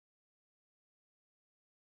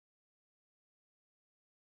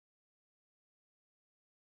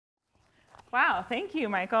Wow, thank you,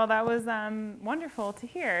 Michael. That was wonderful to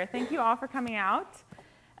hear. Thank you all for coming out.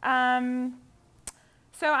 So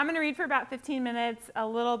I'm going to read for about 15 minutes, a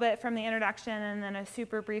little bit from the introduction, and then a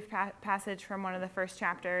super brief passage from one of the first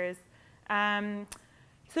chapters. So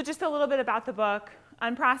just a little bit about the book.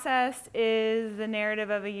 Unprocessed is the narrative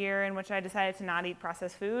of a year in which I decided to not eat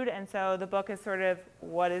processed food. And so the book is sort of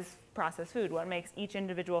what is processed food, what makes each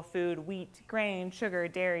individual food, wheat, grain, sugar,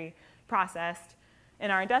 dairy, processed in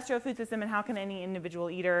our industrial food system, and how can any individual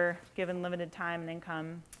eater, given limited time and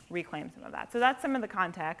income, reclaim some of that. So that's some of the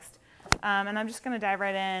context. And I'm just going to dive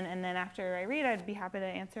right in, and then after I read, I'd be happy to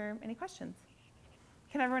answer any questions.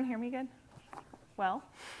 Can everyone hear me good? Well?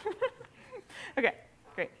 OK,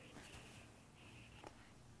 great.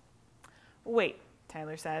 Wait,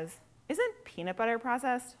 Tyler says, isn't peanut butter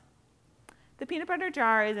processed? The peanut butter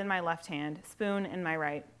jar is in my left hand, spoon in my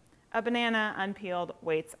right. A banana, unpeeled,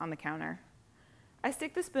 waits on the counter. I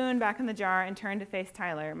stick the spoon back in the jar and turn to face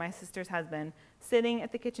Tyler, my sister's husband, sitting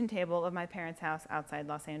at the kitchen table of my parents' house outside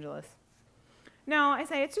Los Angeles. No, I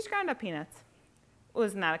say, it's just ground up peanuts. Well,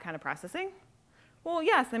 isn't that a kind of processing? Well,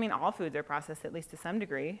 yes, I mean, all foods are processed at least to some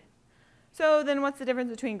degree. So then what's the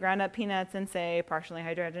difference between ground up peanuts and, say, partially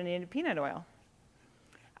hydrogenated peanut oil?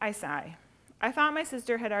 I sigh. I thought my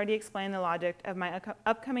sister had already explained the logic of my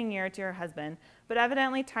upcoming year to her husband, but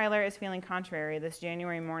evidently Tyler is feeling contrary this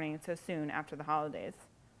January morning so soon after the holidays.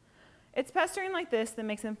 It's pestering like this that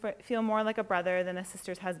makes him feel more like a brother than a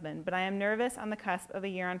sister's husband, but I am nervous on the cusp of a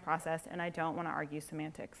year on process, and I don't want to argue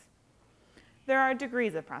semantics. There are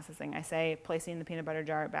degrees of processing, I say, placing the peanut butter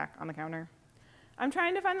jar back on the counter. I'm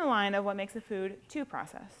trying to find the line of what makes a food too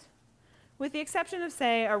processed. With the exception of,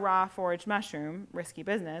 say, a raw foraged mushroom, risky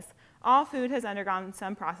business, all food has undergone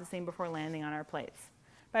some processing before landing on our plates.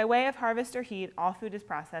 By way of harvest or heat, all food is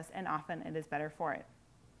processed, and often it is better for it.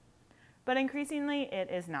 But increasingly, it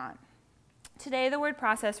is not. Today, the word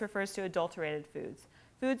processed refers to adulterated foods,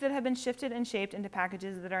 foods that have been shifted and shaped into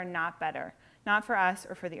packages that are not better, not for us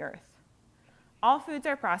or for the earth. All foods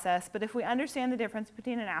are processed, but if we understand the difference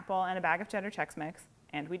between an apple and a bag of cheddar Chex Mix,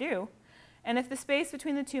 and we do, and if the space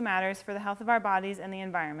between the two matters for the health of our bodies and the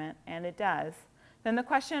environment, and it does, then the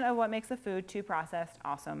question of what makes a food too processed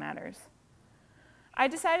also matters. I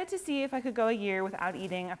decided to see if I could go a year without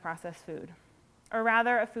eating a processed food, or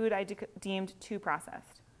rather a food I deemed too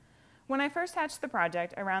processed. When I first hatched the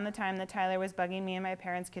project, around the time that Tyler was bugging me in my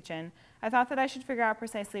parents' kitchen, I thought that I should figure out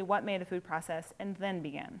precisely what made a food processed and then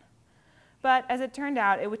begin. But as it turned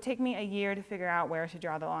out, it would take me a year to figure out where to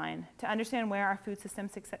draw the line, to understand where our food system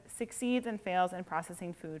succeeds and fails in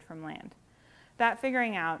processing food from land. That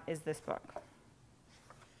figuring out is this book.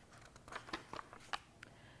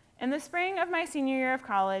 In the spring of my senior year of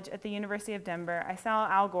college at the University of Denver, I saw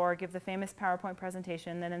Al Gore give the famous PowerPoint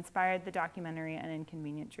presentation that inspired the documentary An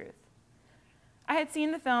Inconvenient Truth. I had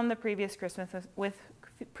seen the film the previous Christmas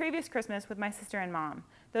with my sister and mom.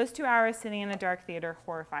 Those 2 hours sitting in a dark theater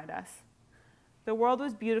horrified us. The world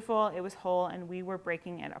was beautiful, it was whole, and we were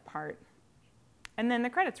breaking it apart. And then the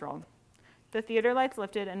credits rolled. The theater lights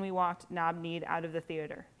lifted, and we walked knob-kneed out of the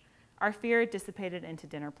theater. Our fear dissipated into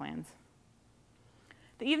dinner plans.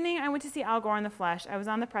 The evening I went to see Al Gore in the flesh, I was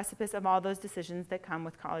on the precipice of all those decisions that come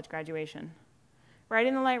with college graduation.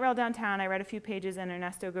 Riding the light rail downtown, I read a few pages in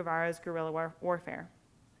Ernesto Guevara's Guerrilla Warfare.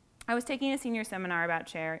 I was taking a senior seminar about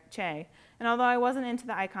Che, and although I wasn't into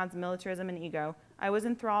the icon's militarism and ego, I was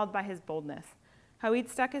enthralled by his boldness, how he'd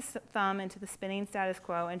stuck his thumb into the spinning status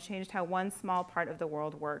quo and changed how one small part of the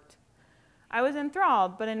world worked. I was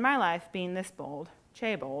enthralled, but in my life, being this bold,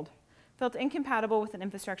 Che bold, felt incompatible with an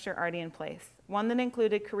infrastructure already in place, one that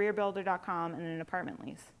included careerbuilder.com and an apartment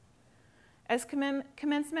lease. As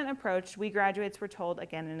commencement approached, we graduates were told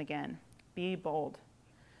again and again, be bold.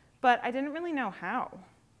 But I didn't really know how.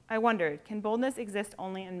 I wondered, can boldness exist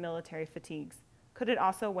only in military fatigues? Could it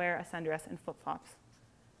also wear a sundress and flip-flops?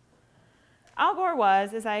 Al Gore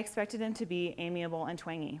was, as I expected him to be, amiable and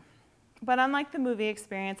twangy. But unlike the movie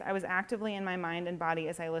experience, I was actively in my mind and body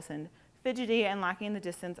as I listened, fidgety and lacking the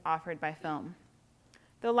distance offered by film.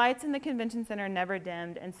 The lights in the convention center never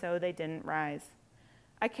dimmed, and so they didn't rise.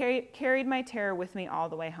 I carried my terror with me all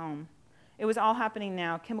the way home. It was all happening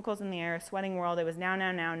now, chemicals in the air, sweating world. It was now,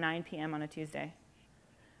 9 p.m. on a Tuesday.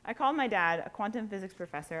 I called my dad, a quantum physics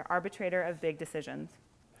professor, arbitrator of big decisions.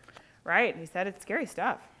 Right, he said, it's scary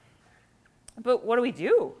stuff. But what do we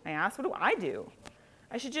do? I asked, what do I do?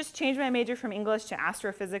 I should just change my major from English to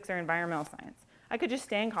astrophysics or environmental science. I could just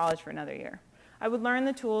stay in college for another year. I would learn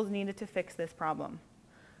the tools needed to fix this problem.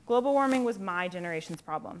 Global warming was my generation's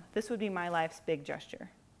problem. This would be my life's big gesture.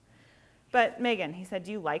 But Megan, he said,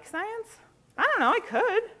 do you like science? I don't know, I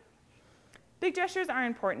could. Big gestures are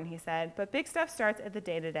important, he said, but big stuff starts at the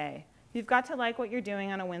day-to-day. You've got to like what you're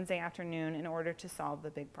doing on a Wednesday afternoon in order to solve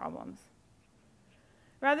the big problems.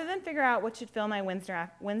 Rather than figure out what should fill my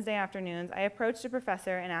Wednesday afternoons, I approached a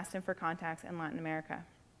professor and asked him for contacts in Latin America.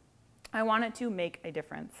 I wanted to make a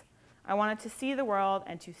difference. I wanted to see the world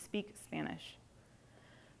and to speak Spanish.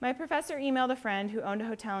 My professor emailed a friend who owned a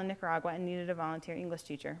hotel in Nicaragua and needed a volunteer English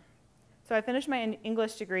teacher. So I finished my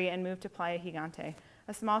English degree and moved to Playa Gigante,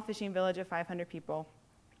 a small fishing village of 500 people,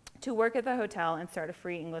 to work at the hotel and start a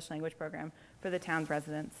free English language program for the town's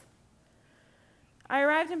residents. I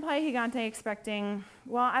arrived in Playa Gigante expecting,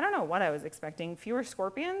 well, I don't know what I was expecting, fewer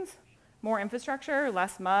scorpions, more infrastructure,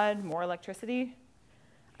 less mud, more electricity.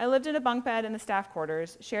 I lived in a bunk bed in the staff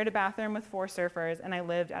quarters, shared a bathroom with 4 surfers, and I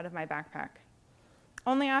lived out of my backpack.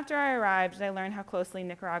 Only after I arrived did I learn how closely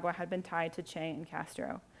Nicaragua had been tied to Che and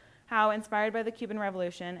Castro, how, inspired by the Cuban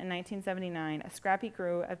Revolution in 1979, a scrappy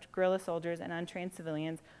crew of guerrilla soldiers and untrained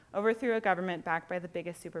civilians overthrew a government backed by the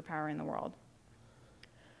biggest superpower in the world.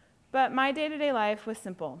 But my day-to-day life was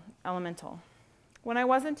simple, elemental. When I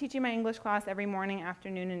wasn't teaching my English class every morning,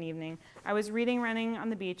 afternoon, and evening, I was reading, running on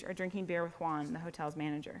the beach, or drinking beer with Juan, the hotel's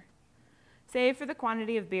manager. Save for the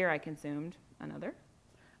quantity of beer I consumed, another,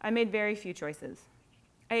 I made very few choices.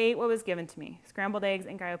 I ate what was given to me, scrambled eggs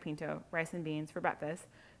and gallo pinto, rice and beans, for breakfast,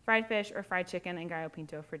 fried fish or fried chicken and gallo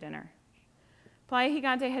pinto for dinner. Playa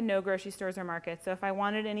Gigante had no grocery stores or markets, so if I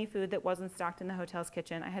wanted any food that wasn't stocked in the hotel's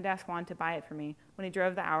kitchen, I had to ask Juan to buy it for me when he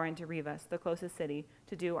drove the hour into Rivas, the closest city,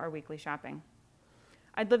 to do our weekly shopping.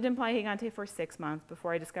 I'd lived in Playa Gigante for 6 months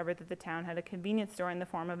before I discovered that the town had a convenience store in the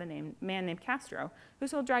form of a man named Castro, who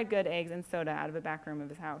sold dried good eggs and soda out of a back room of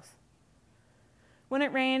his house. When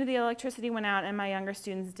it rained, the electricity went out and my younger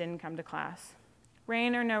students didn't come to class.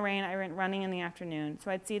 Rain or no rain, I went running in the afternoon,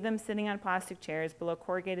 so I'd see them sitting on plastic chairs below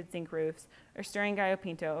corrugated zinc roofs or stirring gallo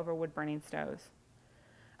pinto over wood-burning stoves.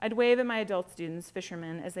 I'd wave at my adult students,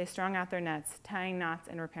 fishermen, as they strung out their nets, tying knots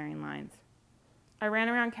and repairing lines. I ran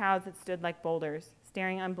around cows that stood like boulders,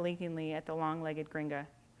 staring unblinkingly at the long-legged gringa.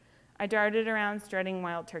 I darted around strutting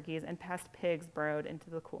wild turkeys and past pigs burrowed into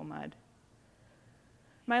the cool mud.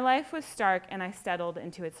 My life was stark, and I settled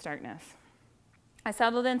into its starkness. I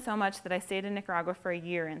settled in so much that I stayed in Nicaragua for a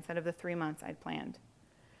year instead of the 3 months I'd planned.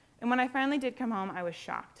 And when I finally did come home, I was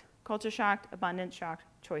shocked. Culture shocked, abundance shocked,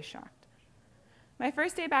 choice shocked. My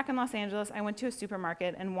first day back in Los Angeles, I went to a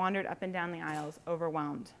supermarket and wandered up and down the aisles,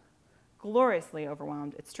 overwhelmed. Gloriously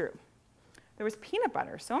overwhelmed, it's true. There was peanut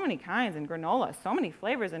butter, so many kinds, and granola, so many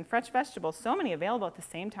flavors, and fresh vegetables, so many available at the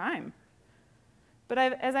same time. But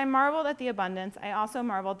as I marveled at the abundance, I also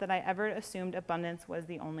marveled that I ever assumed abundance was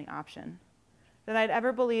the only option, that I'd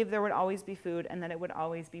ever believed there would always be food and that it would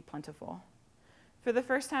always be plentiful. For the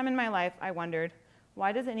first time in my life, I wondered,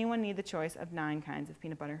 why does anyone need the choice of 9 kinds of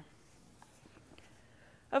peanut butter?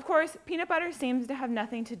 Of course, peanut butter seems to have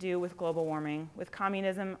nothing to do with global warming, with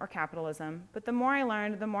communism or capitalism, but the more I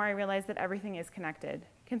learned, the more I realized that everything is connected.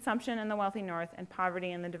 Consumption in the wealthy north and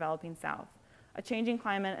poverty in the developing south. A changing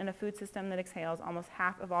climate and a food system that exhales almost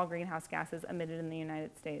half of all greenhouse gases emitted in the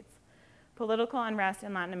United States. Political unrest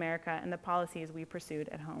in Latin America and the policies we pursued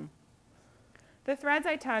at home. The threads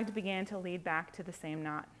I tugged began to lead back to the same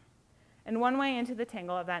knot. And one way into the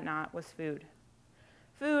tangle of that knot was food.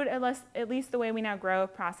 Food, at least the way we now grow,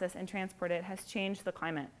 process, and transport it, has changed the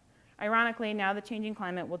climate. Ironically, now the changing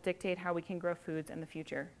climate will dictate how we can grow foods in the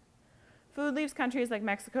future. Food leaves countries like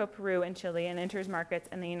Mexico, Peru, and Chile and enters markets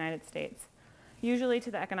in the United States, usually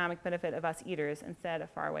to the economic benefit of us eaters instead of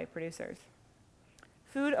faraway producers.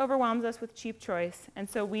 Food overwhelms us with cheap choice, and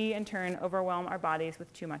so we, in turn, overwhelm our bodies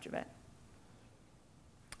with too much of it.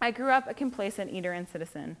 I grew up a complacent eater and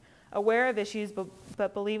citizen, aware of issues,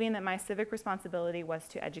 but believing that my civic responsibility was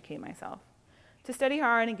to educate myself, to study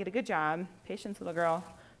hard and get a good job, patience, little girl,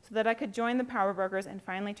 so that I could join the power brokers and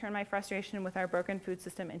finally turn my frustration with our broken food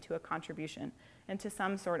system into a contribution, into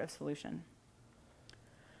some sort of solution.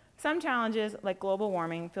 Some challenges, like global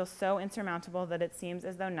warming, feel so insurmountable that it seems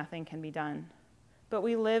as though nothing can be done. But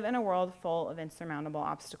we live in a world full of insurmountable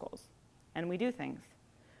obstacles, and we do things.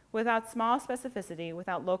 Without small specificity,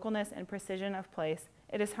 without localness and precision of place,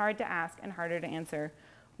 it is hard to ask and harder to answer,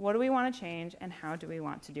 what do we want to change and how do we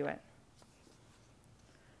want to do it?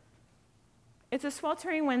 It's a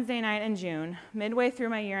sweltering Wednesday night in June, midway through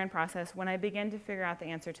my year-end process, when I begin to figure out the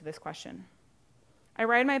answer to this question. I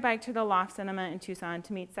ride my bike to the Loft Cinema in Tucson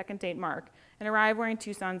to meet second date Mark and arrive wearing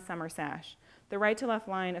Tucson's summer sash, the right-to-left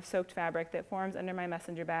line of soaked fabric that forms under my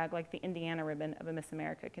messenger bag like the Indiana ribbon of a Miss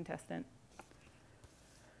America contestant.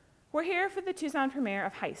 We're here for the Tucson premiere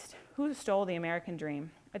of Heist, Who Stole the American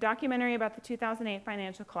Dream, a documentary about the 2008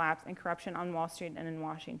 financial collapse and corruption on Wall Street and in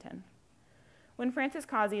Washington. When Francis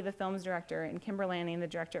Causey, the film's director, and Kimber Lanning, the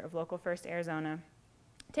director of Local First Arizona,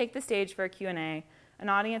 take the stage for a Q&A, an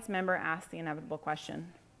audience member asks the inevitable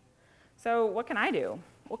question. So what can I do?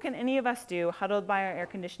 What can any of us do, huddled by our air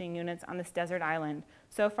conditioning units on this desert island,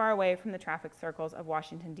 so far away from the traffic circles of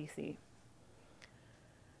Washington, D.C.?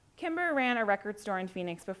 Kimber ran a record store in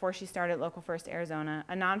Phoenix before she started Local First Arizona,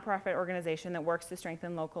 a nonprofit organization that works to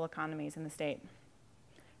strengthen local economies in the state.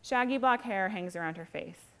 Shaggy black hair hangs around her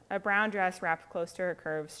face. A brown dress wrapped close to her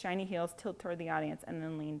curves, shiny heels tilt toward the audience and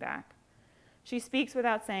then lean back. She speaks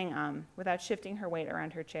without saying without shifting her weight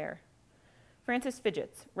around her chair. Frances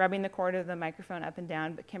fidgets, rubbing the cord of the microphone up and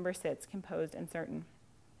down, but Kimber sits, composed and certain.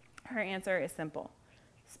 Her answer is simple: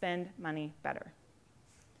 spend money better.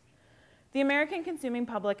 The American consuming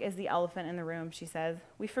public is the elephant in the room, she says.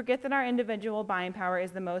 We forget that our individual buying power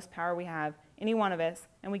is the most power we have, any one of us,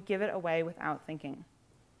 and we give it away without thinking.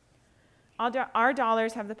 Our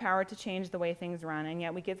dollars have the power to change the way things run, and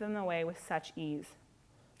yet we give them away with such ease.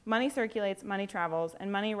 Money circulates, money travels,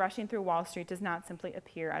 and money rushing through Wall Street does not simply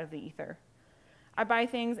appear out of the ether. I buy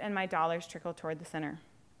things and my dollars trickle toward the center.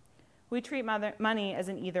 We treat money as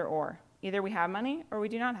an either-or. Either we have money or we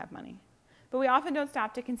do not have money. But we often don't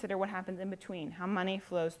stop to consider what happens in between, how money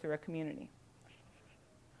flows through a community.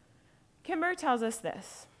 Kimber tells us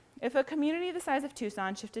this: if a community the size of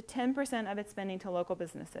Tucson shifted 10% of its spending to local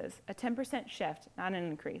businesses, a 10% shift, not an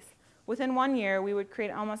increase, within 1 year we would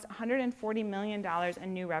create almost $140 million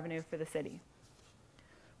in new revenue for the city.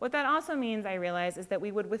 What that also means, I realize, is that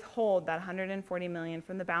we would withhold that $140 million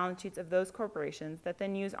from the balance sheets of those corporations that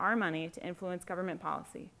then use our money to influence government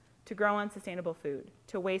policy, to grow unsustainable food,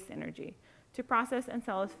 to waste energy, to process and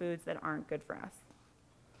sell us foods that aren't good for us.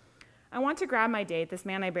 I want to grab my date, this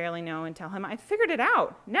man I barely know, and tell him, I figured it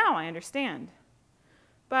out. Now I understand.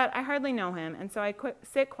 But I hardly know him, and so I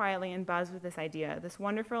sit quietly and buzz with this idea, this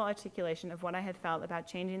wonderful articulation of what I had felt about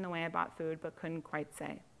changing the way I bought food but couldn't quite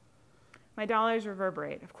say. My dollars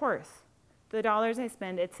reverberate, of course. The dollars I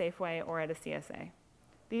spend at Safeway or at a CSA.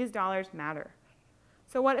 These dollars matter.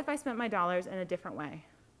 So what if I spent my dollars in a different way?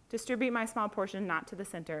 Distribute my small portion not to the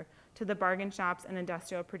center, to the bargain shops and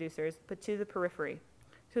industrial producers, but to the periphery,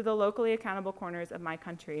 to the locally accountable corners of my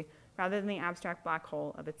country, rather than the abstract black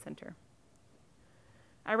hole of its center.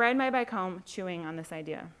 I ride my bike home, chewing on this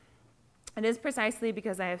idea. It is precisely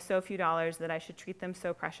because I have so few dollars that I should treat them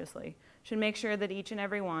so preciously, should make sure that each and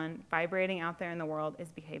every one vibrating out there in the world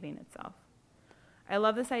is behaving itself. I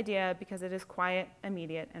love this idea because it is quiet,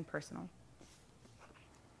 immediate, and personal.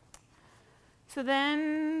 So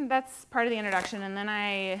then that's part of the introduction, and then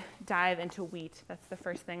I dive into wheat. That's the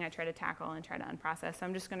first thing I try to tackle and try to unprocess. So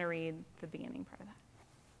I'm just going to read the beginning part of that.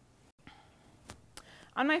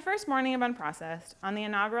 On my first morning of Unprocessed, on the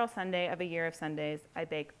inaugural Sunday of a year of Sundays, I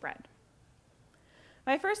bake bread.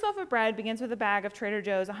 My first loaf of bread begins with a bag of Trader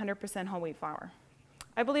Joe's 100% whole wheat flour.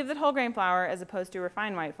 I believe that whole grain flour, as opposed to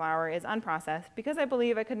refined white flour, is unprocessed because I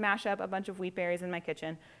believe I could mash up a bunch of wheat berries in my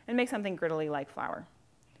kitchen and make something griddly like flour.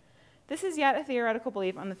 This is yet a theoretical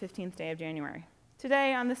belief on the 15th day of January.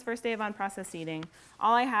 Today, on this first day of unprocessed eating,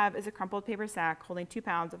 all I have is a crumpled paper sack holding 2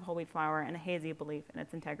 pounds of whole wheat flour and a hazy belief in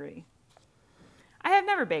its integrity. I have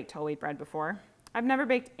never baked whole wheat bread before. I've never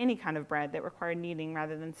baked any kind of bread that required kneading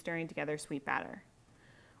rather than stirring together sweet batter.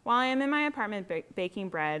 While I am in my apartment baking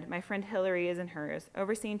bread, my friend Hillary is in hers,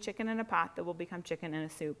 overseeing chicken in a pot that will become chicken in a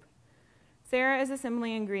soup. Sarah is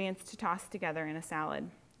assembling ingredients to toss together in a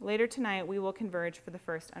salad. Later tonight, we will converge for the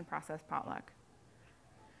first unprocessed potluck.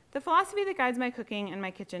 The philosophy that guides my cooking and my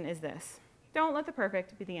kitchen is this: don't let the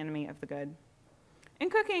perfect be the enemy of the good. In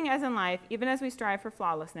cooking, as in life, even as we strive for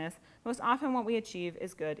flawlessness, most often what we achieve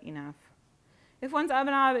is good enough. If one's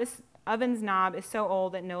oven's knob is so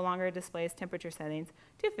old that no longer displays temperature settings,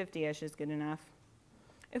 250-ish is good enough.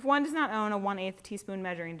 If one does not own a 1/8 teaspoon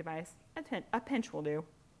measuring device, a pinch will do.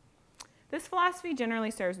 This philosophy generally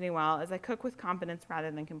serves me well as I cook with competence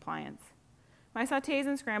rather than compliance. My sautés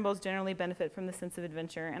and scrambles generally benefit from the sense of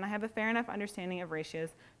adventure, and I have a fair enough understanding of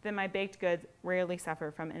ratios that my baked goods rarely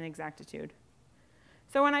suffer from inexactitude.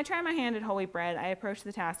 So when I try my hand at whole wheat bread, I approach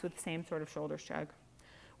the task with the same sort of shoulder shrug.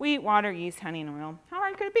 Wheat, water, yeast, honey, and oil. How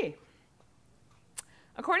hard could it be?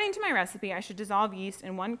 According to my recipe, I should dissolve yeast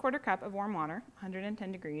in 1/4 cup of warm water,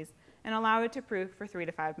 110 degrees, and allow it to proof for 3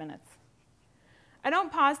 to 5 minutes. I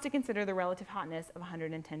don't pause to consider the relative hotness of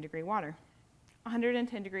 110-degree water.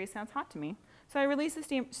 110 degrees sounds hot to me, so I release a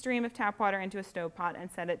stream of tap water into a stove pot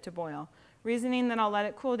and set it to boil, reasoning that I'll let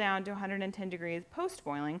it cool down to 110 degrees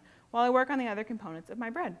post-boiling while I work on the other components of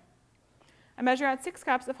my bread. I measure out 6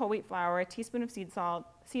 cups of whole wheat flour, a teaspoon of sea salt,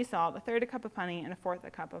 1/3 a cup of honey, and 1/4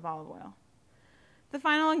 a cup of olive oil. The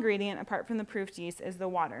final ingredient, apart from the proofed yeast, is the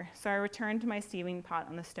water, so I return to my steaming pot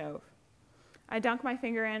on the stove. I dunk my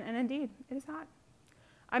finger in, and indeed, it is hot.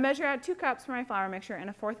 I measure out 2 cups for my flour mixture and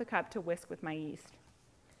 1/4 cup to whisk with my yeast.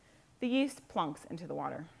 The yeast plunks into the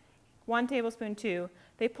water. 1 tablespoon, 2,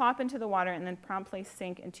 they plop into the water and then promptly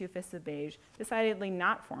sink in 2 fists of beige, decidedly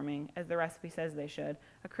not forming, as the recipe says they should,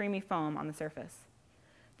 a creamy foam on the surface.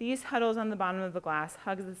 The yeast huddles on the bottom of the glass,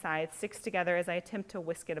 hugs the sides, sticks together as I attempt to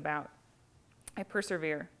whisk it about. I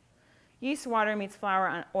persevere. Yeast, water meets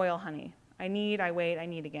flour, oil, honey. I knead, I wait, I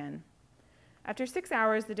knead again. After 6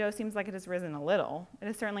 hours, the dough seems like it has risen a little. It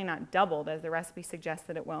has certainly not doubled, as the recipe suggests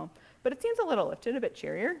that it will, but it seems a little lifted, a bit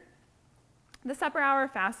cheerier. The supper hour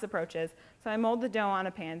fast approaches, so I mold the dough on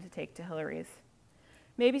a pan to take to Hilary's.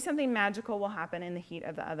 Maybe something magical will happen in the heat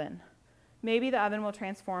of the oven. Maybe the oven will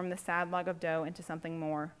transform the sad log of dough into something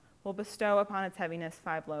more, will bestow upon its heaviness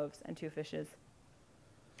 5 loaves and 2 fishes.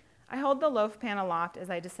 I hold the loaf pan aloft as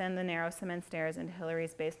I descend the narrow cement stairs into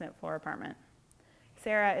Hilary's basement floor apartment.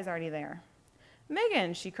 Sarah is already there.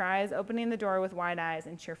 "Megan," she cries, opening the door with wide eyes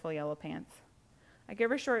and cheerful yellow pants. I give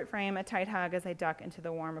her short frame a tight hug as I duck into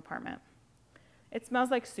the warm apartment. It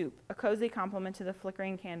smells like soup, a cozy complement to the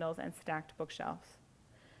flickering candles and stacked bookshelves.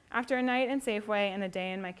 After a night in Safeway and a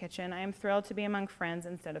day in my kitchen, I am thrilled to be among friends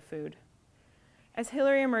instead of food. As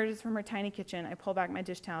Hilary emerges from her tiny kitchen, I pull back my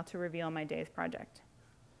dish towel to reveal my day's project.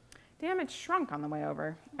 "Damn, it's shrunk on the way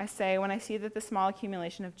over," I say when I see that the small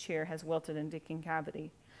accumulation of cheer has wilted into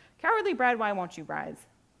concavity. "Cowardly bread, why won't you rise?"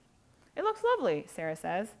 "It looks lovely," Sarah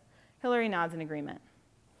says. Hilary nods in agreement.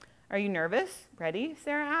 "Are you nervous? Ready?"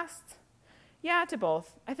 Sarah asks. "Yeah, to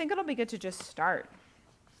both. I think it'll be good to just start."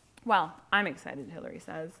 "Well, I'm excited," Hilary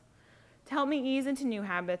says. To help me ease into new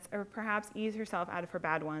habits, or perhaps ease herself out of her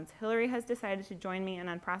bad ones, Hilary has decided to join me in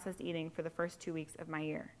unprocessed eating for the first 2 weeks of my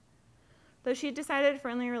year. Though she had decided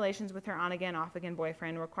friendly relations with her on-again, off-again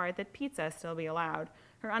boyfriend required that pizza still be allowed,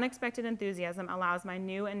 her unexpected enthusiasm allows my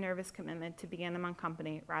new and nervous commitment to begin among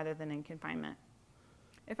company rather than in confinement.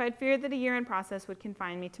 If I'd feared that a year in process would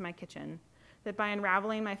confine me to my kitchen, that by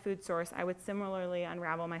unraveling my food source I would similarly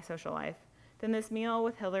unravel my social life, then this meal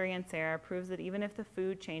with Hilary and Sarah proves that even if the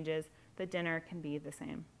food changes, the dinner can be the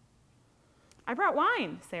same. "I brought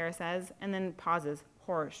wine," Sarah says, and then pauses,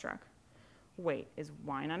 horror-struck. "Wait, is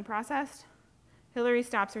wine unprocessed?" Hilary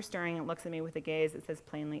stops her stirring and looks at me with a gaze that says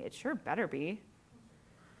plainly, "It sure better be."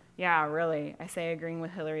 "Yeah, really," I say, agreeing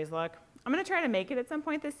with Hilary's look. "I'm going to try to make it at some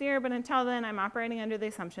point this year, but until then, I'm operating under the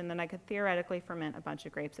assumption that I could theoretically ferment a bunch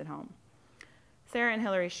of grapes at home." Sarah and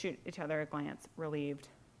Hilary shoot each other a glance, relieved.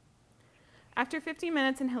 After 15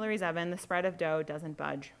 minutes in Hilary's oven, the spread of dough doesn't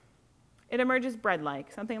budge. It emerges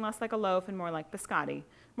bread-like, something less like a loaf and more like biscotti,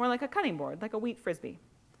 more like a cutting board, like a wheat frisbee.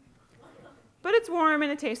 But it's warm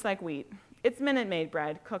and it tastes like wheat. It's Minute Maid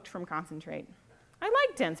bread, cooked from concentrate. "I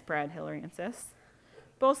like dense bread," Hilary insists.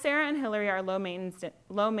 Both Sarah and Hilary are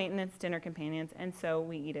low-maintenance dinner companions, and so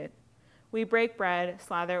we eat it. We break bread,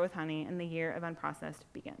 slather it with honey, and the year of unprocessed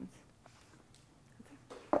begins.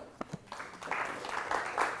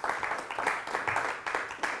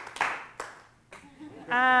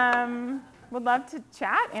 Would love to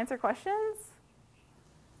chat, answer questions.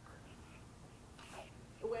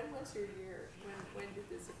 When was your year? When did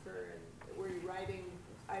this occur? And were you writing?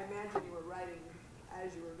 I imagine you were writing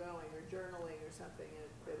as you were going, or journaling, or something.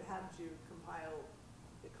 But how did you compile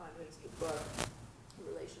the contents of the book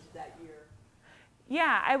in relation to that year?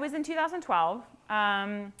 Yeah, I was in 2012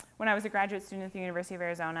 when I was a graduate student at the University of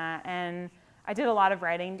Arizona, and I did a lot of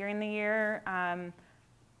writing during the year.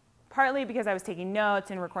 Partly because I was taking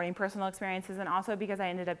notes and recording personal experiences, and also because I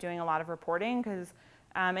ended up doing a lot of reporting, because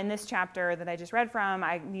in this chapter that I just read from,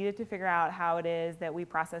 I needed to figure out how it is that we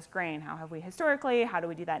process grain. How have we historically? How do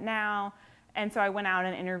we do that now? And so I went out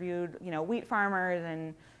and interviewed, wheat farmers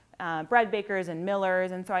and bread bakers and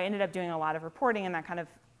millers, and so I ended up doing a lot of reporting, and that kind of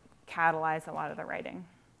catalyzed a lot of the writing.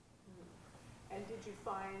 And did you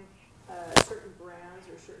find certain brands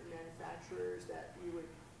or certain manufacturers that you would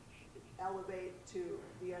elevate to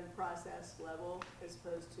the unprocessed level as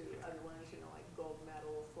opposed to other ones, like gold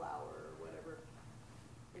medal flour or whatever,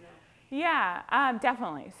 Yeah,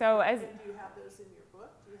 definitely. So do you have those in your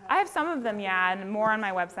book? I have some of them, yeah, and more on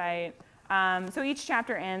my website. So each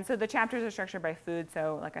chapter ends, so the chapters are structured by food,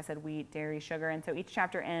 so like I said, wheat, dairy, sugar, and so each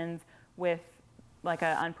chapter ends with like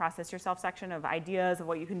a unprocess yourself section of ideas of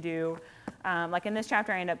what you can do. Like in this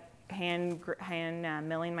chapter, I end up hand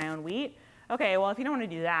milling my own wheat. Okay, well, if you don't want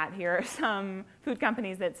to do that, here are some food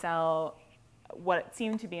companies that sell what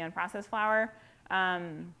seem to be unprocessed flour.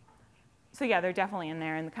 So yeah, they're definitely in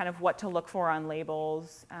there, and kind of what to look for on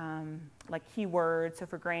labels, like keywords. So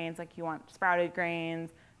for grains, like you want sprouted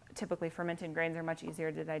grains, typically fermented grains are much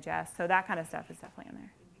easier to digest. So that kind of stuff is definitely in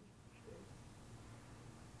there.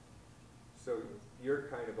 So you're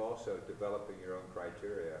kind of also developing your own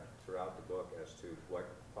criteria throughout the book as to what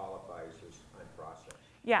qualifies as unprocessed.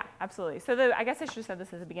 Yeah, absolutely. So I guess I should have said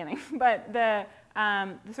this at the beginning, but the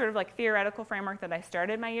sort of like theoretical framework that I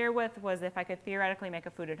started my year with was if I could theoretically make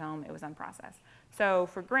a food at home, it was unprocessed. So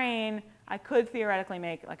for grain, I could theoretically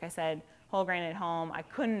make, like I said, whole grain at home. I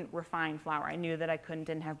couldn't refine flour. I knew that I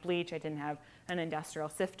didn't have bleach. I didn't have an industrial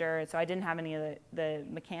sifter, so I didn't have any of the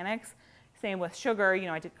mechanics. Same with sugar. You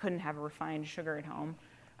know, couldn't have a refined sugar at home.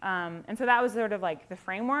 And so that was sort of like the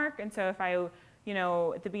framework. And so if I, you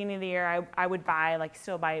know, at the beginning of the year, I would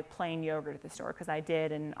still buy plain yogurt at the store because I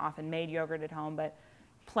did and often made yogurt at home, but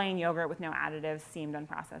plain yogurt with no additives seemed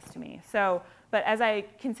unprocessed to me. So, but as I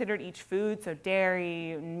considered each food, so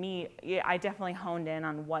dairy, meat, I definitely honed in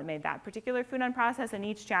on what made that particular food unprocessed. And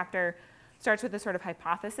each chapter starts with a sort of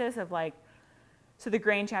hypothesis of like, so the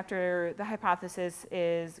grain chapter, the hypothesis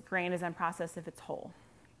is grain is unprocessed if it's whole.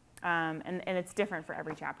 And it's different for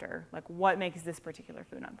every chapter, like what makes this particular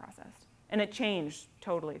food unprocessed. And it changed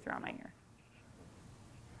totally throughout my year.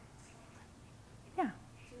 Yeah.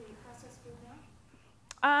 Do you process food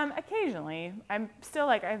now? Occasionally. I'm still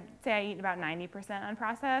like, I'd say I eat about 90%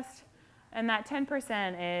 unprocessed. And that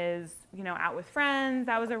 10% is, you know, out with friends.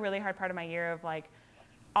 That was a really hard part of my year of like,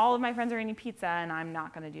 all of my friends are eating pizza and I'm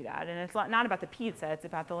not going to do that. And it's not about the pizza, it's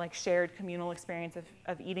about the like shared communal experience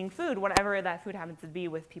of eating food, whatever that food happens to be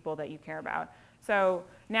with people that you care about. So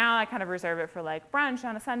now I kind of reserve it for like brunch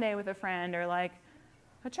on a Sunday with a friend or like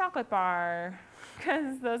a chocolate bar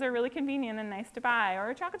because those are really convenient and nice to buy,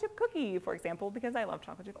 or a chocolate chip cookie, for example, because I love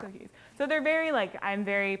chocolate chip cookies. So they're very like, I'm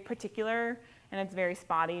very particular and it's very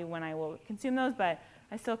spotty when I will consume those, but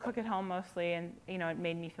I still cook at home mostly and, you know, it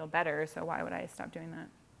made me feel better, so why would I stop doing that?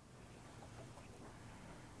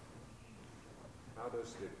 How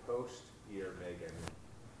does the post-year Megan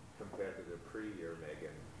compare to the pre-year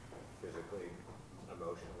Megan, physically,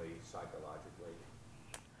 emotionally, psychologically?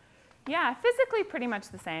 Yeah, physically pretty much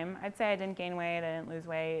the same. I'd say I didn't gain weight, I didn't lose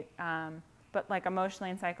weight, but like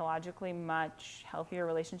emotionally and psychologically, much healthier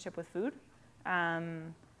relationship with food.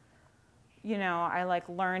 You know, I like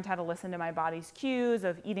learned how to listen to my body's cues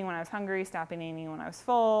of eating when I was hungry, stopping eating when I was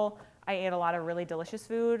full. I ate a lot of really delicious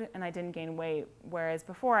food and I didn't gain weight, whereas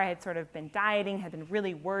before I had sort of been dieting, had been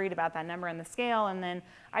really worried about that number on the scale, and then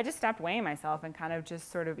I just stopped weighing myself and kind of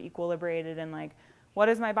just sort of equilibrated and like, what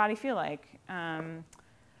does my body feel like? And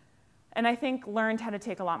I think learned how to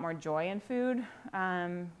take a lot more joy in food.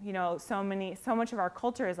 You know, so much of our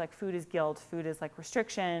culture is like food is guilt, food is like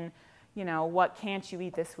restriction, you know, what can't you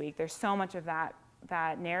eat this week? There's so much of that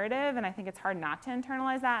narrative, and I think it's hard not to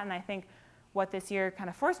internalize that, and I think what this year kind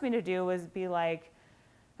of forced me to do was be like,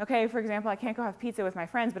 okay, for example, I can't go have pizza with my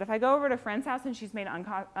friends, but if I go over to a friend's house and she's made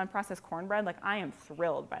unprocessed cornbread, like I am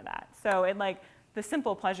thrilled by that. So it like, the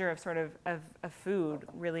simple pleasure of sort of food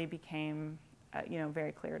really became, you know,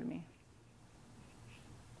 very clear to me.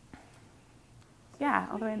 Yeah,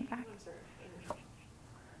 all the way in the back.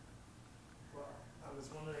 Well, I was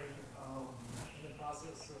wondering, in the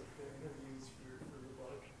process of the interviews for your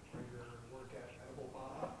book or your work at Edible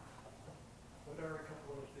Baja, what are a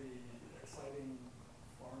couple of the exciting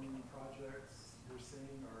farming projects you're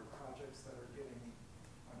seeing, or projects that are getting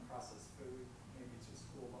unprocessed food, maybe to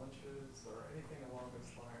school lunches, or anything along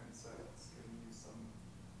those lines that's giving you some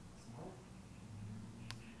hope?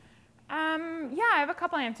 Yeah, I have a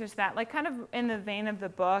couple answers to that. Like kind of in the vein of the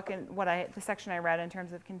book and the section I read in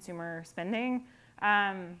terms of consumer spending.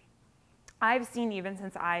 I've seen even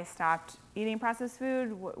since I stopped eating processed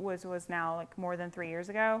food, was now like more than 3 years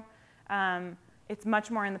ago. It's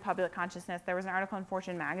much more in the public consciousness. There was an article in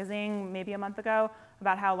Fortune magazine maybe a month ago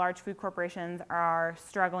about how large food corporations are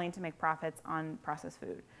struggling to make profits on processed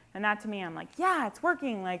food. And that to me, I'm like, yeah, it's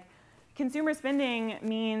working. Like, consumer spending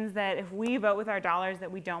means that if we vote with our dollars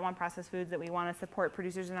that we don't want processed foods, that we want to support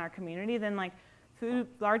producers in our community, then like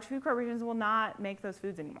large food corporations will not make those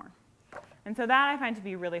foods anymore. And so that I find to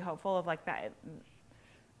be really hopeful of like that,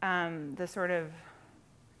 the sort of,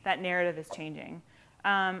 that narrative is changing.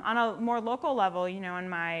 On a more local level, you know,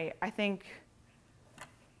 I think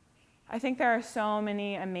there are so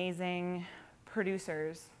many amazing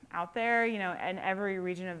producers out there, you know, in every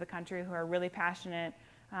region of the country who are really passionate,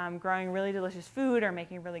 growing really delicious food or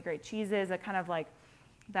making really great cheeses. That kind of like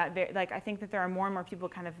that. Like I think that there are more and more people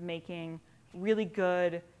kind of making really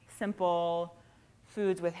good, simple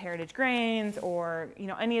foods with heritage grains, or you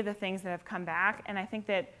know, any of the things that have come back. And I think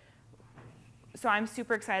that. So I'm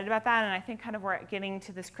super excited about that, and I think kind of we're getting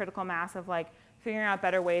to this critical mass of like figuring out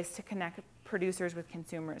better ways to connect producers with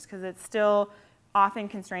consumers, because it's still often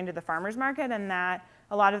constrained to the farmer's market, and that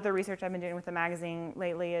a lot of the research I've been doing with the magazine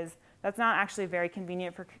lately is that's not actually very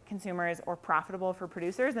convenient for consumers or profitable for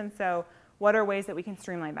producers. And so what are ways that we can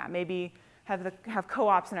streamline that? Maybe have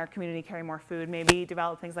co-ops in our community carry more food, maybe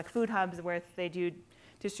develop things like food hubs where they do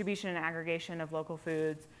distribution and aggregation of local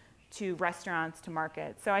foods to restaurants, to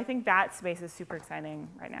markets. So I think that space is super exciting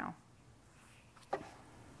right now.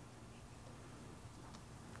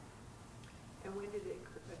 And when did it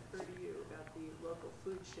occur to you about the local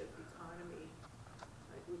food shift economy?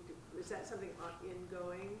 Like, was that something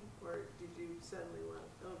ingoing, or did you suddenly want,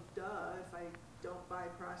 oh, duh, if I don't buy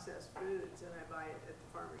processed foods and I buy it at the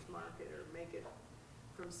farmer's market, or make it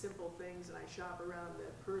from simple things and I shop around the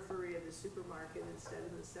periphery of the supermarket instead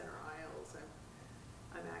of the center aisles,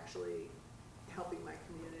 I'm actually helping my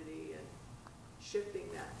community and shifting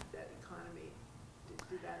that economy.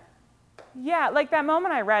 Did that? Yeah, like that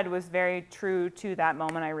moment I read was very true to that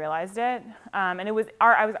moment I realized it. And it was,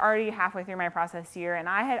 I was already halfway through my process year, and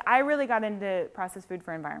I really got into processed food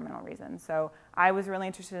for environmental reasons. So I was really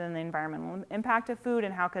interested in the environmental impact of food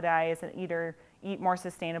and how could I, as an eater, eat more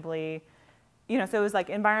sustainably. You know, so it was like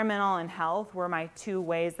environmental and health were my two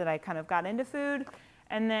ways that I kind of got into food.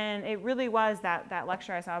 And then it really was that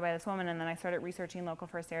lecture I saw by this woman, and then I started researching Local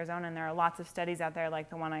First Arizona, and there are lots of studies out there like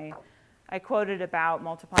the one I quoted about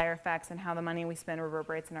multiplier effects and how the money we spend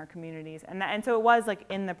reverberates in our communities. And so it was like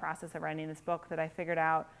in the process of writing this book that I figured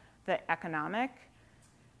out the economic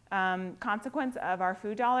consequence of our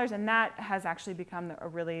food dollars, and that has actually become a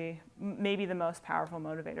really, maybe the most powerful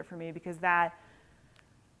motivator for me, because that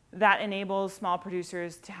enables small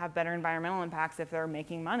producers to have better environmental impacts if they're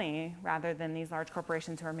making money, rather than these large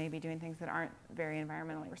corporations who are maybe doing things that aren't very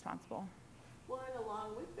environmentally responsible. Well, and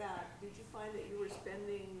along with that, did you find that you were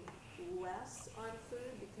spending less on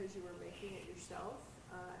food because you were making it yourself,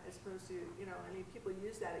 as opposed to, you know, I mean, people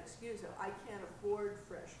use that excuse of, I can't afford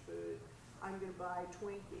fresh food, I'm going to buy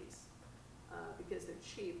Twinkies because they're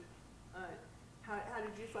cheap. How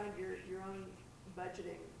did you find your own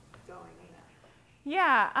budgeting going in that?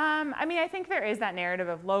 Yeah, I mean, I think there is that narrative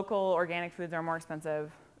of local organic foods are more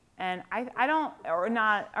expensive, and I don't,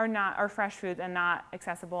 or fresh foods and not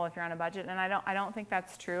accessible if you're on a budget, and I don't think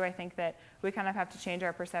that's true. I think that we kind of have to change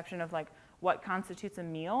our perception of like what constitutes a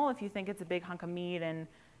meal. If you think it's a big hunk of meat and,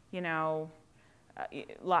 you know,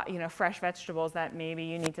 fresh vegetables, that maybe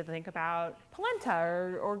you need to think about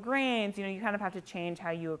polenta or grains. You know, you kind of have to change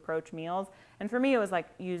how you approach meals. And for me, it was like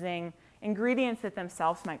using ingredients that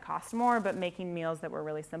themselves might cost more, but making meals that were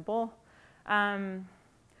really simple.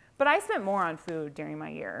 But I spent more on food during my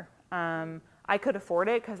year. I could afford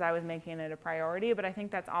it because I was making it a priority, but I think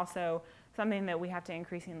that's also something that we have to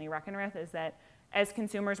increasingly reckon with, is that as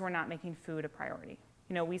consumers, we're not making food a priority.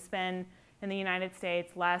 You know, we spend in the United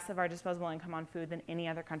States less of our disposable income on food than any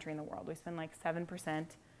other country in the world. We spend like 7%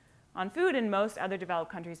 on food, and most other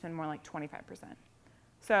developed countries spend more like 25%.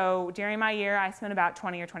 So during my year, I spent about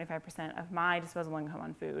 20 or 25% of my disposable income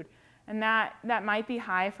on food. And that might be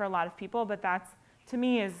high for a lot of people, but that's, to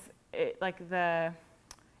me, is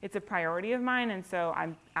it's a priority of mine, and so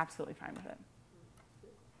I'm absolutely fine with it.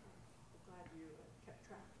 Glad you kept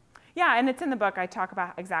track. Yeah, and it's in the book. I talk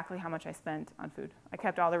about exactly how much I spent on food. I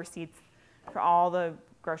kept all the receipts for all the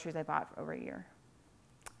groceries I bought for over a year.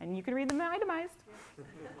 And you can read them itemized.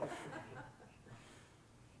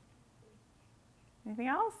 Anything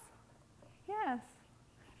else? Yes.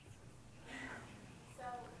 So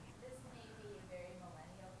this may be a very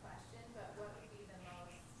millennial question, but what would be the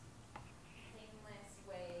most painless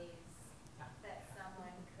ways that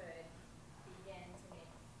someone could begin to make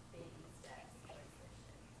baby steps towards this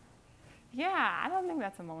shift? Yeah, I don't think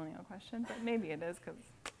that's a millennial question, but maybe it is because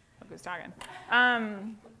look who's talking.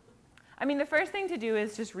 I mean, the first thing to do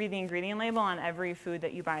is just read the ingredient label on every food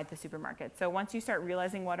that you buy at the supermarket. So once you start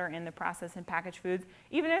realizing what are in the processed and packaged foods,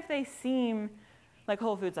 even if they seem like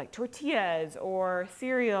whole foods, like tortillas or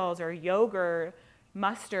cereals or yogurt,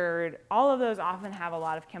 mustard, all of those often have a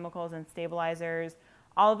lot of chemicals and stabilizers.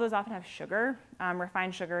 All of those often have sugar.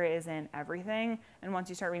 Refined sugar is in everything. And once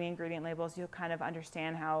you start reading ingredient labels, you'll kind of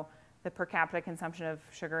understand how the per capita consumption of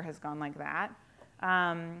sugar has gone like that.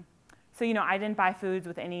 So, you know, I didn't buy foods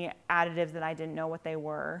with any additives that I didn't know what they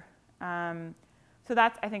were. So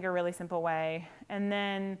that's, I think, a really simple way. And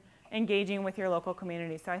then engaging with your local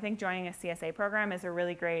community. So I think joining a CSA program is a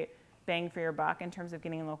really great bang for your buck in terms of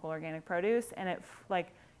getting local organic produce. And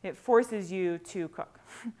it forces you to cook.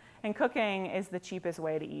 And cooking is the cheapest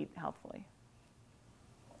way to eat healthfully.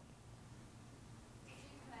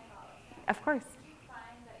 Can I follow up? Of course. Did you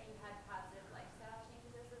find that you had positive lifestyle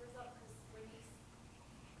changes as a result?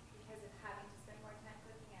 Because of having to spend more time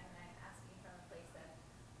cooking, and I'm asking from a place that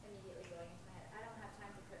immediately going into my head, I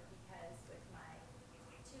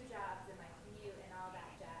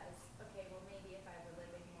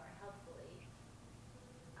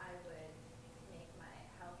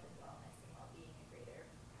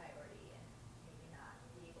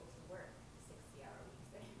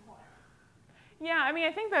Yeah, I mean,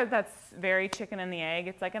 I think that that's very chicken and the egg.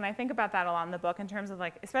 It's like, and I think about that a lot in the book in terms of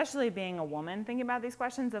like, especially being a woman, thinking about these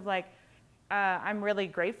questions of like, I'm really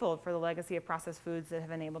grateful for the legacy of processed foods that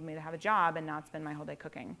have enabled me to have a job and not spend my whole day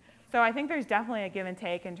cooking. So I think there's definitely a give and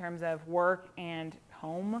take in terms of work and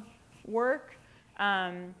home work.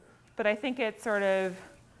 But I think it's sort of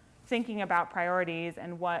thinking about priorities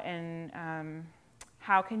and what and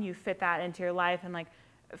how can you fit that into your life. And like,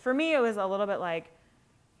 for me, it was a little bit like,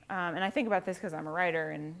 and I think about this because I'm a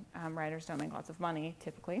writer, and writers don't make lots of money,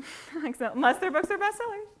 typically, unless their books are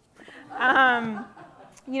bestsellers.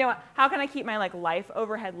 You know, how can I keep my like life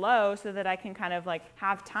overhead low so that I can kind of like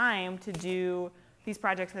have time to do these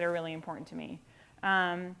projects that are really important to me?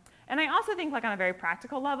 And I also think like on a very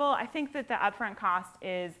practical level, I think that the upfront cost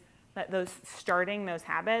is that starting those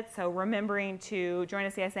habits. So remembering to join a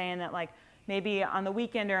CSA and that like maybe on the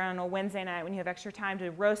weekend or on a Wednesday night when you have extra time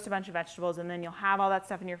to roast a bunch of vegetables, and then you'll have all that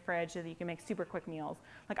stuff in your fridge so that you can make super quick meals.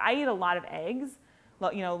 Like I eat a lot of eggs,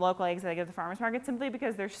 you know, local eggs that I get at the farmer's market simply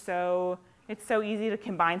because it's so easy to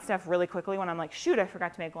combine stuff really quickly when I'm like, shoot, I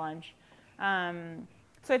forgot to make lunch.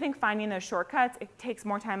 So I think finding those shortcuts, it takes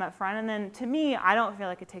more time up front. And then to me, I don't feel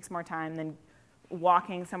like it takes more time than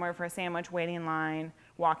walking somewhere for a sandwich, waiting in line,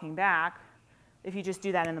 walking back. If you just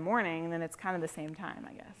do that in the morning, then it's kind of the same time,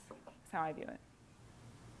 I guess. That's how I view it.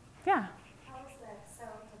 Yeah? How is that, so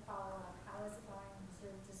to follow up, how is it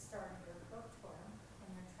going to start your book tour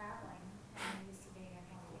when you're traveling and you're used to being at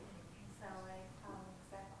home? So like, how is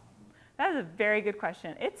that going? That is a very good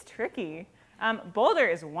question. It's tricky. Boulder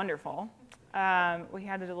is wonderful. We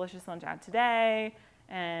had a delicious lunch out today,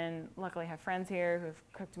 and luckily I have friends here who have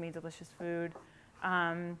cooked me delicious food.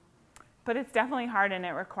 But it's definitely hard, and it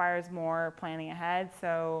requires more planning ahead.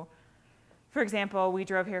 So, for example, we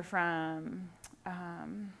drove here from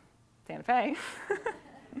Santa Fe.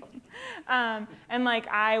 And like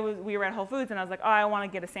we were at Whole Foods, and I was like, oh, I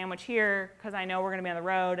want to get a sandwich here because I know we're going to be on the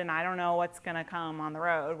road, and I don't know what's going to come on the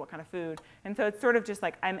road, what kind of food. And so it's sort of just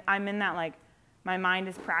like I'm in that like my mind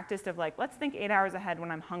is practiced of like, let's think 8 hours ahead when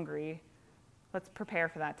I'm hungry. Let's prepare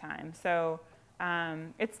for that time. So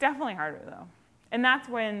it's definitely harder though. And that's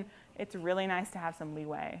when it's really nice to have some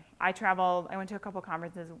leeway. I went to a couple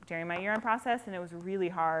conferences during my year Unprocessed, and it was really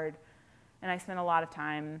hard. And I spent a lot of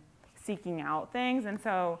time seeking out things. And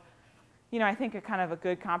so, you know, I think a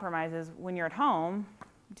good compromise is when you're at home,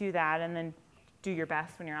 do that, and then do your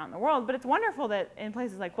best when you're out in the world. But it's wonderful that in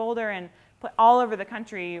places like Boulder and all over the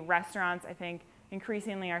country, restaurants, I think,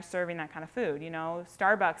 increasingly are serving that kind of food. You know,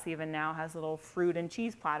 Starbucks even now has little fruit and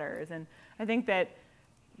cheese platters. And I think that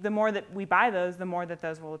the more that we buy those, the more that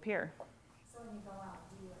those will appear. So when you go out,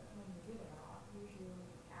 when you do go out, you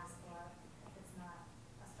ask a lot, if it's not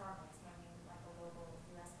a Starbucks menu, like a local,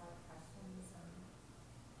 you ask a lot of questions. And,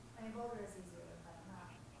 I mean, Boulder is easier, but not.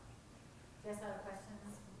 Do you ask a lot of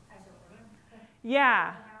questions as you're ordering?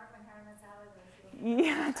 Yeah. When having a salad,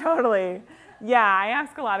 yeah, totally. Yeah, I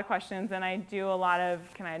ask a lot of questions, and I do a lot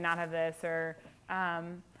of, can I not have this? Or, I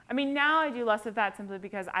mean, now I do less of that simply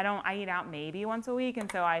because I eat out maybe once a week,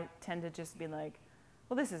 and so I tend to just be like,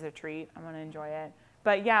 well, this is a treat. I'm going to enjoy it.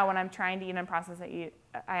 But yeah, when I'm trying to eat Unprocessed,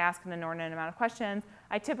 I ask an inordinate amount of questions.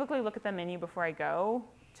 I typically look at the menu before I go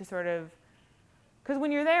to sort of, because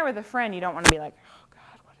when you're there with a friend, you don't want to be like, oh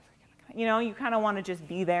God, what is it going to, you know, you kind of want to just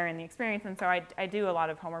be there in the experience. And so I do a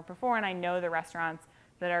lot of homework before, and I know the restaurants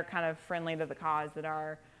that are kind of friendly to the cause,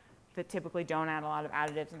 that typically don't add a lot of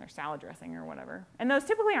additives in their salad dressing or whatever. And those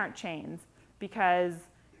typically aren't chains because,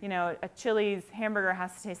 you know, a Chili's hamburger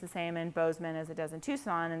has to taste the same in Bozeman as it does in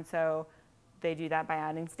Tucson, and so they do that by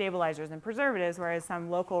adding stabilizers and preservatives, whereas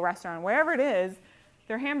some local restaurant, wherever it is,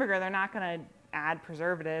 their hamburger, they're not going to add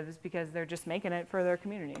preservatives because they're just making it for their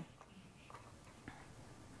community.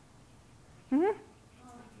 Mm-hmm. do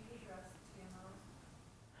you address GMOs?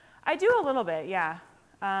 I do a little bit, yeah.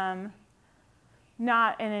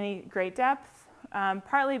 Not in any great depth,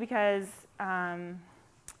 partly because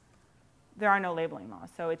there are no labeling laws.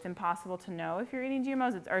 So it's impossible to know if you're eating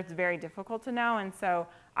GMOs, or it's very difficult to know. And so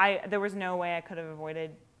there was no way I could have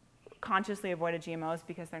consciously avoided GMOs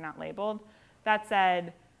because they're not labeled. That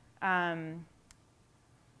said,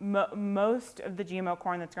 most of the GMO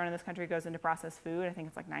corn that's grown in this country goes into processed food. I think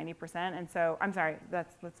it's like 90%. And so, I'm sorry,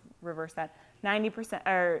 let's reverse that. 90%,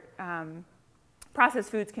 or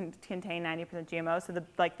processed foods can contain 90% GMO. So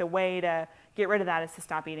the way to get rid of that is to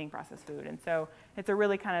stop eating processed food. And so it's a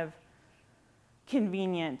really kind of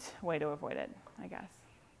convenient way to avoid it, I guess.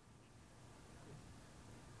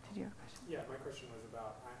 Did you have a question? Yeah, my question was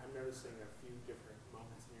about, I'm noticing a few different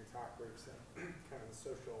moments in your talk where it's kind of the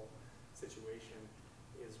social situation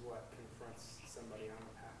is what confronts somebody on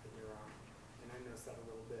the path that you're on. And I noticed that a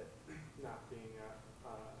little bit, not being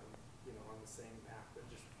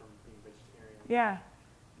Yeah.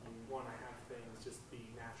 You want to have things just be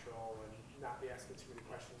natural and not be asking too many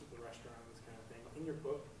questions at the restaurant, this kind of thing. In your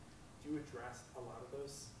book, do you address a lot of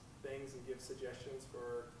those things and give suggestions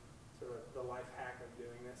for sort of the life hack of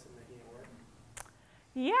doing this and making it work?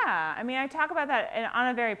 Yeah, I mean, I talk about that on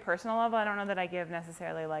a very personal level. I don't know that I give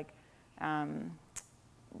necessarily like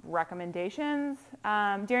recommendations.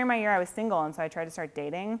 During my year, I was single, and so I tried to start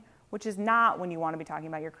dating, which is not when you want to be talking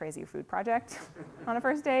about your crazy food project on a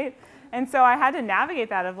first date. And so I had to navigate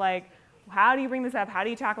that of like, how do you bring this up? How do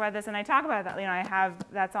you talk about this? And I talk about that, you know,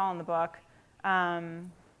 that's all in the book.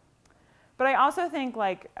 But I also think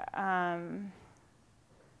like,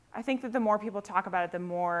 I think that the more people talk about it, the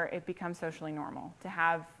more it becomes socially normal to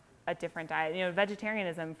have a different diet. You know,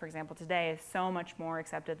 vegetarianism, for example, today is so much more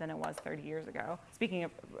accepted than it was 30 years ago, speaking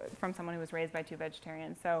of, from someone who was raised by 2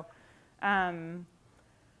 vegetarians. So I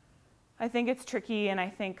think it's tricky, and I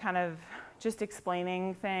think kind of just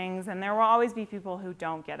explaining things, and there will always be people who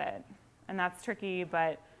don't get it, and that's tricky,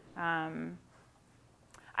 but I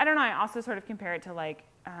don't know, I also sort of compare it to like,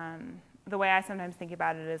 the way I sometimes think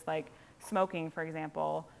about it is like smoking, for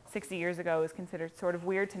example. 60 years ago was considered sort of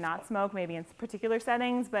weird to not smoke, maybe in particular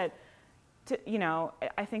settings, but you know,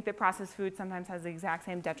 I think that processed food sometimes has the exact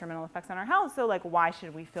same detrimental effects on our health, so like why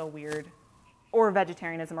should we feel weird, or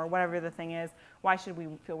vegetarianism, or whatever the thing is, why should we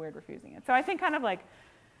feel weird refusing it? So I think kind of like,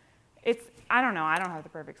 I don't know, I don't have the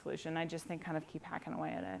perfect solution, I just think kind of keep hacking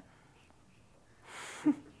away at it. I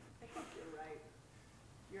think you're right.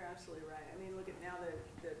 You're absolutely right. I mean, look at now the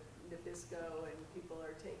Nabisco, and people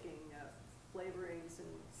are taking flavorings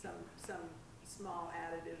and some small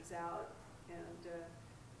additives out, and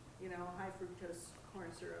you know, high fructose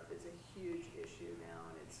corn syrup is a huge issue now,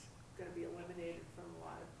 and it's going to be eliminated from a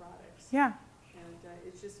lot of products. Yeah. And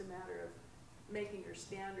it's just a matter of making your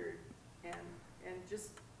standard and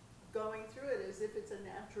just going through it as if it's a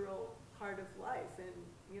natural part of life, and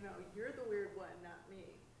you know, you're the weird one, not me.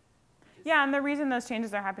 Yeah, and the reason those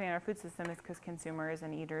changes are happening in our food system is because consumers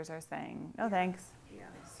and eaters are saying, no thanks. Yeah,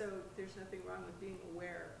 so there's nothing wrong with being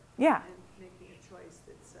aware. Yeah. And making a choice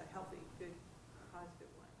that's a healthy, good, positive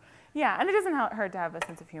one. Yeah, and it doesn't hurt to have a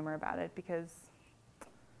sense of humor about it, because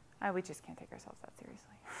we just can't take ourselves that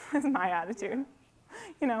seriously. Is my attitude,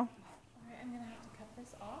 you know. All right, I'm going to have to cut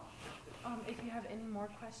this off. If you have any more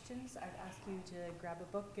questions, I'd ask you to grab a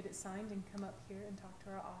book, get it signed, and come up here and talk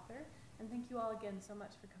to our author. And thank you all again so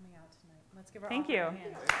much for coming out tonight. Let's give our author a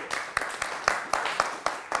hand. Thank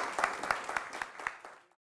you.